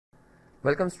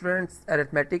Welcome students.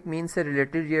 Arithmetic mean से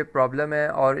related ये problem है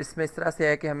और इसमें इस तरह से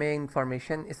है कि हमें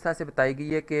इंफॉर्मेशन इस तरह से बताई गई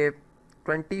है कि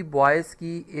 20 बॉयज़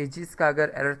की एजेस का अगर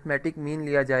अरिथमेटिक मीन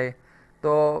लिया जाए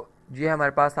तो ये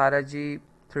हमारे पास आ रहा है जी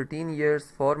 13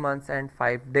 ईयर्स 4 मंथ्स एंड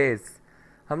 5 डेज़।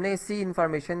 हमने इसी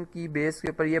इंफॉर्मेशन की बेस के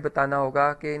ऊपर ये बताना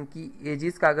होगा कि इनकी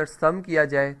एजेस का अगर सम किया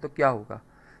जाए तो क्या होगा।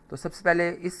 तो सबसे पहले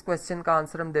इस क्वेश्चन का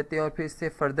आंसर हम देते हैं और फिर इससे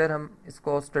फर्दर हम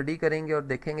इसको स्टडी करेंगे और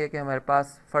देखेंगे कि हमारे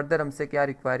पास फर्दर हमसे क्या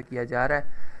रिक्वायर किया जा रहा है।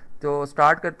 तो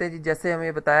स्टार्ट करते हैं जी। जैसे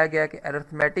हमें बताया गया कि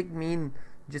अरिथमेटिक मीन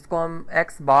जिसको हम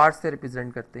एक्स बार से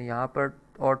रिप्रेजेंट करते हैं यहाँ पर,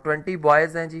 और 20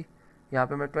 बॉयज़ हैं जी। यहाँ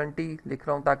पर मैं 20 लिख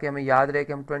रहा हूँ ताकि हमें याद रहे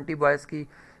कि हम 20 बॉयज़ की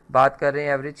बात कर रहे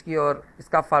हैं एवरेज की। और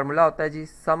इसका फार्मूला होता है जी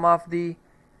सम ऑफ दी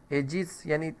एजिस,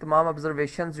 यानी तमाम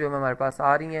ऑब्जर्वेशंस जो हमारे पास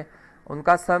आ रही हैं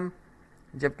उनका सम,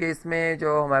 जबकि इसमें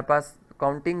जो हमारे पास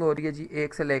काउंटिंग हो रही है जी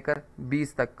 1 से लेकर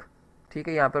 20 तक। ठीक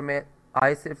है, यहाँ पर मैं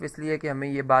आए सिर्फ इसलिए कि हमें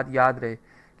ये बात याद रहे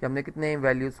कि हमने कितने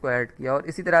वैल्यूज़ को ऐड किया। और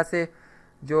इसी तरह से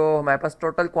जो हमारे पास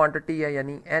टोटल क्वांटिटी है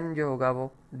यानी n जो होगा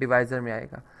वो डिवाइज़र में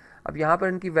आएगा। अब यहाँ पर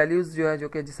इनकी वैल्यूज़ जो है जो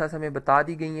कि जिस तरह से हमें बता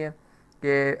दी गई हैं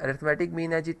कि अरिथमेटिक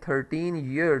मीन है जी 13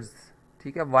 ईयर्स।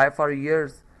 ठीक है, y फॉर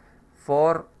ईयर्स,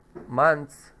 4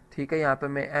 मंथ्स। ठीक है, यहाँ पर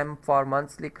मैं m फॉर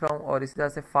मंथ्स लिख रहा हूँ और इसी तरह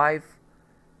से 5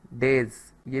 डेज़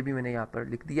ये भी मैंने यहाँ पर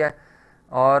लिख दिया है।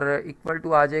 और इक्वल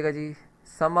टू आ जाएगा जी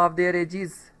सम ऑफ देयर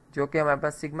एजेस जो कि हमारे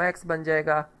पास सिग्मा एक्स बन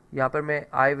जाएगा। यहाँ पर मैं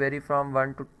आई वेरी फ्रॉम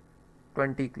 1 to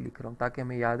 20 लिख रहा हूँ ताकि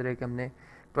हमें याद रहे कि हमने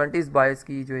 20 बॉयज़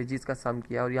की जो एजेस का सम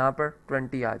किया और यहाँ पर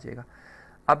 20 आ जाएगा।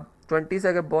 अब 20 से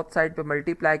अगर बोथ साइड पे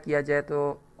मल्टीप्लाई किया जाए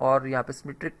तो और यहाँ पे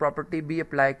सिमेट्रिक प्रॉपर्टी भी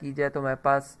अप्लाई की जाए तो हमारे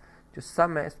पास जो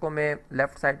सम है इसको मैं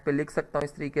लेफ़्ट साइड पे लिख सकता हूँ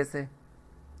इस तरीके से,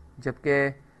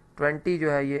 जबकि 20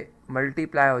 जो है ये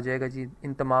मल्टीप्लाई हो जाएगा जी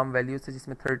इन तमाम वैल्यू से,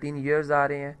 जिसमें 13 ईयर्स आ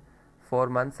रहे हैं, 4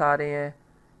 मंथ्स आ रहे हैं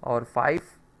और 5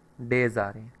 डेज़ आ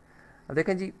रहे हैं। अब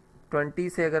देखें जी 20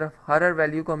 से अगर हर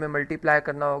वैल्यू को हमें मल्टीप्लाई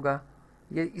करना होगा,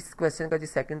 ये इस क्वेश्चन का जी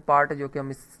सेकंड पार्ट है जो कि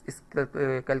हम इस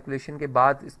कैलकुलेशन के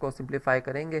बाद इसको सिंप्लीफाई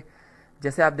करेंगे।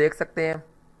 जैसे आप देख सकते हैं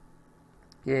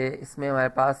कि इसमें हमारे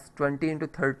पास 20 इंटू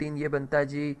 13 ये बनता है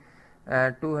जी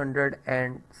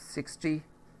 260।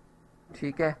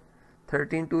 ठीक है,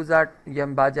 13 टू ज़ार ये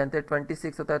हम बात जानते हैं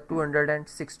 26 होता है,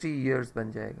 260 ईयर्स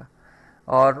बन जाएगा।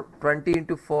 और 20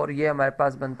 इंटू 4 ये हमारे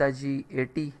पास बनता है जी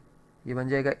 80, ये बन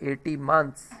जाएगा 80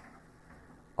 मंथ्स।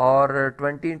 और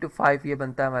 20 इंटू 5 ये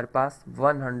बनता है हमारे पास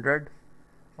 100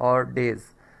 और डेज़।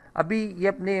 अभी ये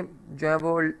अपने जो है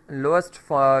वो लोएस्ट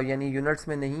यानी यूनिट्स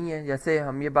में नहीं है। जैसे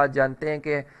हम ये बात जानते हैं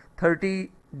कि 30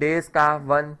 डेज़ का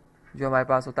 1 जो हमारे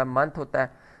पास होता है मंथ होता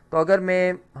है, तो अगर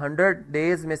मैं 100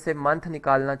 डेज़ में से मंथ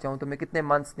निकालना चाहूँ तो मैं कितने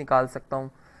मंथ्स निकाल सकता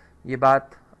हूँ। ये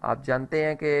बात आप जानते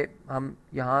हैं कि हम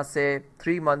यहाँ से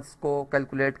 3 मंथ्स को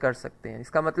कैलकुलेट कर सकते हैं।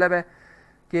 इसका मतलब है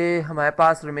कि हमारे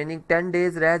पास रिमेनिंग 10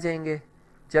 डेज़ रह जाएंगे,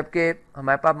 जबकि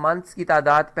हमारे पास मंथ्स की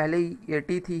तादाद पहले ही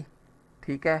 80 थी।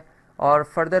 ठीक है, और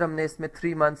फर्दर हमने इसमें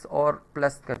 3 मंथ्स और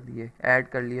प्लस कर दिए, ऐड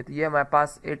कर लिए, तो ये हमारे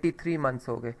पास 83 मंथ्स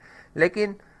हो गए।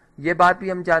 लेकिन ये बात भी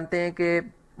हम जानते हैं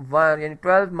कि यानी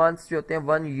 12 मंथ्स जो होते हैं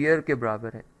 1 ईयर के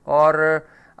बराबर है। और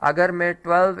अगर मैं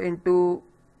 12 इंटू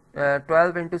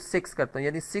 6 करता हूँ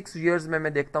यानी 6 ईयर्स में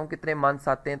मैं देखता हूँ कितने मंथ्स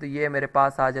आते हैं, तो ये मेरे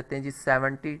पास आ जाते हैं जी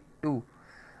 72।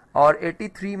 और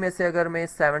 83 में से अगर मैं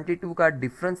 72 का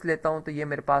डिफरेंस लेता हूँ तो ये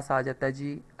मेरे पास आ जाता है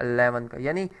जी 11 का।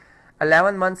 यानी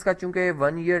 11 मंथ्स का, चूंकि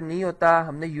 1 ईयर नहीं होता,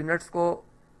 हमने यूनिट्स को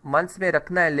मंथ्स में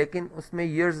रखना है लेकिन उसमें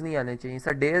ईयर्स नहीं आने चाहिए।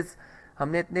 सर डेज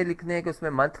हमने इतने लिखने हैं कि उसमें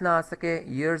मंथ ना आ सके,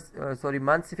 ईयर्स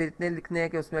मंथ्स फिर इतने लिखने हैं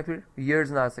कि उसमें फिर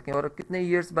ईयर्स ना आ सकें। और कितने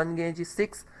ईयर्स बन गए जी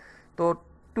 6, तो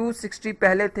 260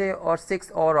 पहले थे और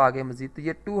 6 और आगे मजीद, तो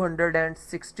ये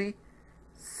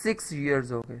 266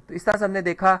 ईयर्स हो गए। तो इस तरह से हमने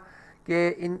देखा कि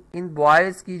इन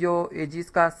बॉयज़ की जो एजेस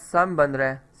का सम बन रहा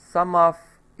है, सम ऑफ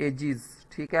एजेस।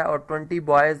 ठीक है, और 20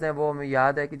 बॉयज़ हैं, वो हमें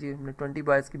याद है कि जी हमने 20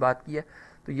 बॉयज़ की बात की है,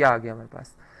 तो ये आ गया हमारे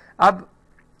पास।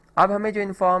 अब हमें जो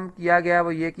इन्फॉर्म किया गया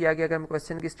वो ये किया गया, अगर हम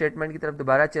क्वेश्चन की स्टेटमेंट की तरफ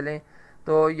दोबारा चलें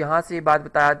तो यहाँ से ये बात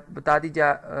बता दी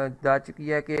जा चुकी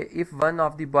है कि if one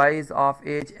of the boys of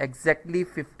as exactly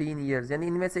 15 years, यानी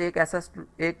इनमें से एक ऐसा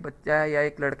एक बच्चा है या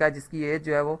एक लड़का है जिसकी एज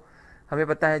जो है वो हमें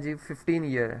पता है जी 15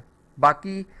 ईयर है,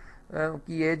 बाकी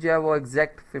की एज जो है वो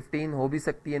एग्जैक्ट 15 हो भी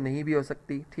सकती है, नहीं भी हो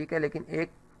सकती। ठीक है, लेकिन एक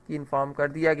की इन्फॉर्म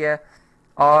कर दिया गया।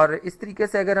 और इस तरीके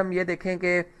से अगर हम ये देखें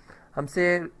कि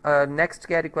हमसे नेक्स्ट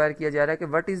क्या रिक्वायर किया जा रहा है कि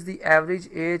what is the average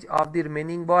age of the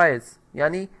remaining boys,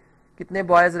 यानी कितने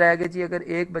बॉयज़ रह गए जी। अगर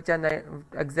एक बच्चा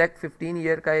एग्जैक्ट 15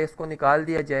 ईयर का है, इसको निकाल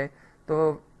दिया जाए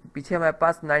तो पीछे हमारे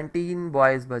पास 19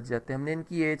 बॉयज़ बच जाते हैं। हमने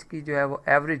इनकी एज की जो है वो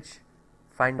एवरेज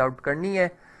फाइंड आउट करनी है।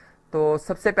 तो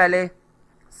सबसे पहले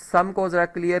सम को ज़रा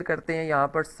क्लियर करते हैं। यहाँ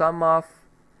पर सम ऑफ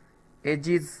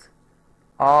एजेस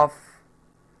ऑफ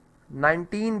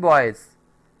 19 बॉयज़,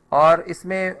 और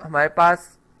इसमें हमारे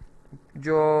पास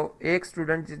जो एक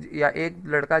स्टूडेंट या एक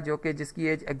लड़का जो कि जिसकी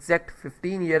एज एग्जैक्ट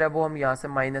 15 ईयर है वो हम यहाँ से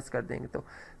माइनस कर देंगे। तो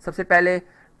सबसे पहले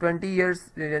 20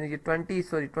 ईयर्स यानी कि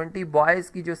 20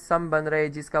 बॉयज़ की जो सम बन रहा है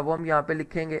जिसका, वो हम यहाँ पे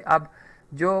लिखेंगे। अब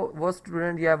जो वो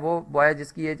स्टूडेंट या वो बॉय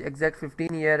जिसकी एज एग्जैक्ट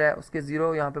 15 ईयर है उसके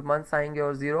 0 यहाँ पे मंथ्स आएंगे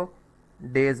और 0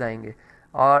 डेज आएंगे,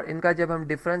 और इनका जब हम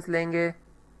डिफरेंस लेंगे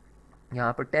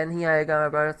यहाँ पर 10 ही आएगा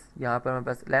हमारे पास, यहाँ पर हमारे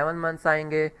पास 11 मंथ्स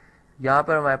आएंगे, यहाँ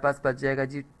पर हमारे पास बच जाएगा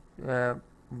जी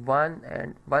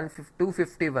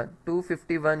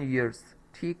 251 ईयर्स।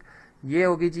 ठीक, ये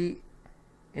होगी जी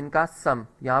इनका सम,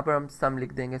 यहाँ पर हम सम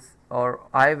लिख देंगे, और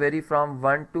आई वेरी फ्रॉम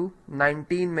 1 to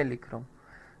 19 में लिख रहा हूँ।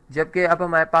 जबकि अब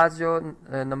हमारे पास जो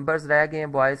नंबर्स रह गए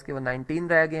हैं बॉयज़ के वो 19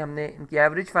 रह गए, हमने इनकी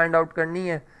एवरेज फाइंड आउट करनी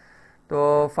है।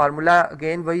 तो फार्मूला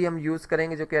अगेन वही हम यूज़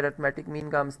करेंगे जो कि अरिथमेटिक मीन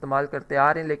का हम इस्तेमाल करते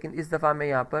आ रहे हैं, लेकिन इस दफ़ा मैं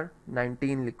यहाँ पर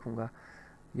 19 लिखूँगा।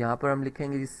 यहाँ पर हम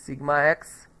लिखेंगे जी सिग्मा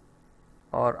एक्स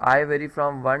और I very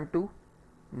from 1 to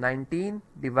 19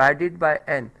 divided by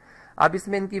n। अब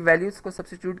इसमें इनकी वैल्यूज़ को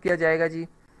सब्स्टिट्यूट किया जाएगा जी।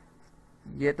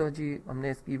 ये तो जी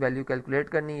हमने इसकी वैल्यू कैलकुलेट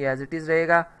करनी है, एज इट इज़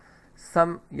रहेगा।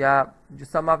 सम या जो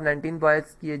सम ऑफ 19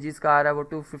 बॉयज़ की एजिस का आ रहा है वो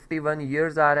 251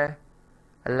 ईयर्स आ रहा है,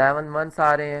 11 मंथ्स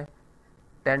आ रहे हैं,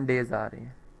 10 डेज आ रहे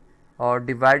हैं, और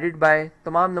डिवाइडेड बाय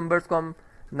तमाम नंबर्स को हम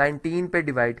 19 पे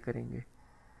डिवाइड करेंगे।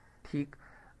 ठीक,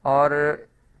 और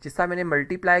जिसका मैंने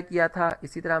मल्टीप्लाई किया था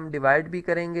इसी तरह हम डिवाइड भी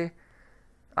करेंगे।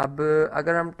 अब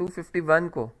अगर हम 251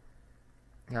 को,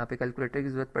 यहाँ पे कैलकुलेटर की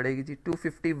ज़रूरत पड़ेगी जी,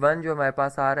 251 जो हमारे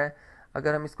पास आ रहा है,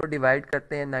 अगर हम इसको डिवाइड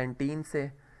करते हैं 19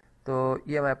 से तो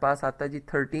ये हमारे पास आता है जी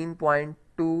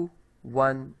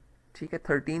 13.21। ठीक है,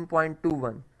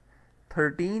 13.21,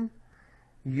 13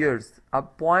 ईयर्स।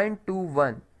 अब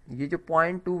 0.21, ये जो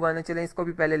 0.21 है, चलें इसको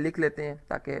भी पहले लिख लेते हैं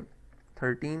ताकि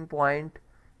 13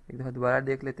 एक दफ़ा दोबारा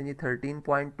देख लेते हैं जी।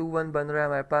 13.21 बन रहा है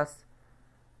हमारे पास,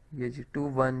 ये जी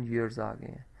 21 ईयर्स आ गए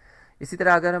हैं। इसी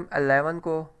तरह अगर हम 11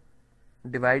 को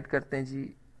डिवाइड करते हैं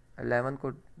जी, 11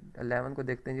 को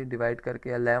देखते हैं जी डिवाइड करके,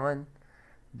 11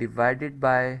 डिवाइडेड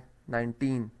बाय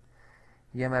 19,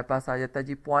 ये हमारे पास आ जाता है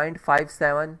जी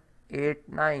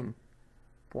 0.5789,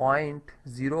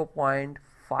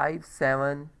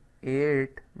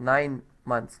 0.5789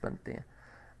 मंथ्स बनते हैं।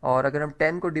 और अगर हम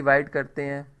 10 को डिवाइड करते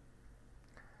हैं,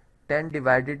 10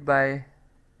 डिवाइडेड बाय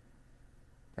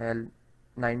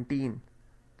 19,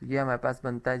 तो ये हमारे पास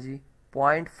बनता है जी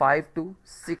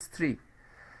 0.5263,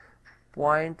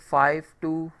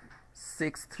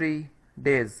 0.5263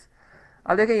 डेज।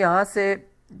 अब देखिए यहाँ से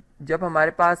जब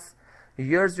हमारे पास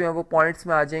ईयर्स जो हैं वो पॉइंट्स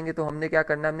में आ जाएंगे तो हमने क्या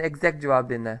करना है, हमने एग्जैक्ट जवाब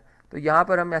देना है। तो यहाँ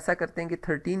पर हम ऐसा करते हैं कि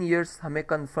 13 ईयर्स हमें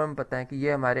कंफर्म पता है कि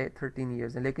ये हमारे 13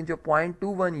 ईयर्स हैं, लेकिन जो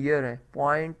 0.21 ईयर है,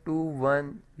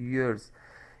 0.21 ईयर्स,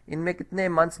 इनमें कितने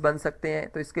मंथ्स बन सकते हैं।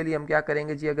 तो इसके लिए हम क्या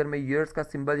करेंगे जी, अगर मैं ईयर्स का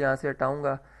सिंबल यहाँ से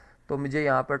हटाऊंगा तो मुझे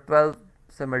यहाँ पर 12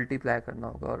 से मल्टीप्लाई करना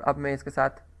होगा, और अब मैं इसके साथ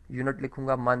यूनिट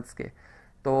लिखूंगा मंथ्स के।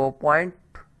 तो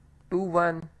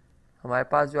 0.21 हमारे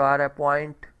पास जो आ रहा है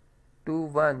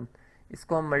 0.21,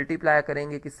 इसको हम मल्टीप्लाई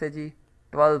करेंगे किससे जी,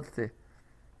 12 से।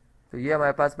 तो ये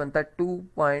हमारे पास बनता है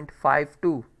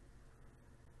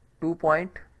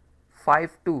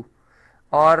 2.52,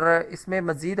 और इसमें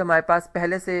मज़ीद हमारे पास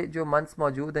पहले से जो मंथ्स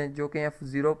मौजूद हैं जो कि हैं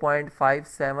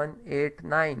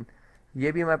 0.5789,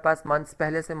 ये भी हमारे पास मंथ्स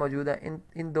पहले से मौजूद है।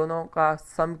 इन दोनों का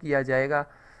सम किया जाएगा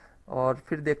और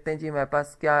फिर देखते हैं जी हमारे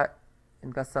पास क्या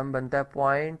इनका सम बनता है।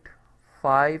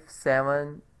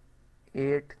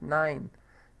 0.5789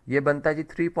 ये बनता है जी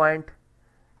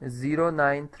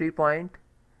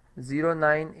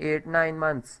 3.0989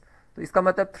 मंथ्स। तो इसका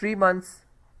मतलब 3 मंथ्स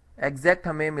एग्जैक्ट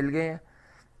हमें मिल गए हैं।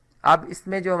 अब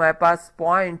इसमें जो हमारे पास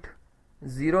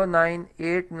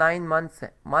 0.0989 मंथ्स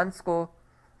है, मंथ्स को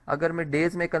अगर मैं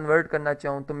डेज में कन्वर्ट करना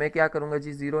चाहूँ तो मैं क्या करूँगा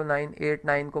जी,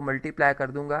 0989 को मल्टीप्लाई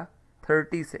कर दूंगा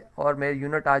 30 से और मेरे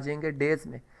यूनिट आ जाएंगे डेज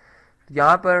में। तो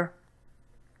यहाँ पर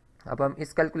अब हम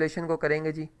इस कैलकुलेशन को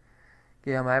करेंगे जी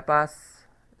कि हमारे पास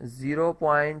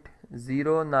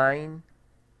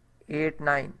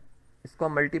 0.0989 इसको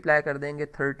हम मल्टीप्लाई कर देंगे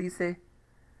 30 से,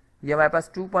 ये हमारे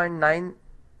पास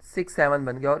 2.967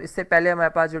 बन गया। और इससे पहले हमारे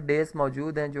पास जो डेज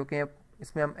मौजूद हैं जो कि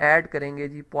इसमें हम ऐड करेंगे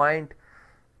जी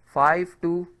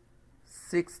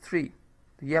 0.5263,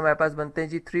 तो ये हमारे पास बनते हैं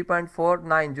जी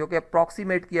 3.49, जो कि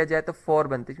अप्रॉक्सीमेट किया जाए तो 4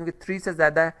 बनते हैं क्योंकि 3 से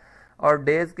ज़्यादा है। और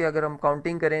डेज के अगर हम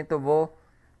काउंटिंग करें तो वो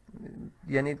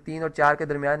यानी 3 और 4 के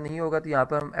दरमियान नहीं होगा। तो यहाँ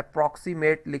पर हम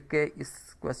अप्रॉक्सीमेट लिख के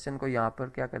इस क्वेश्चन को यहाँ पर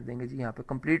क्या कर देंगे जी, यहाँ पर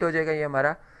कंप्लीट हो जाएगा। ये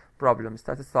हमारा प्रॉब्लम इस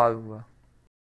तरह से सॉल्व हुआ।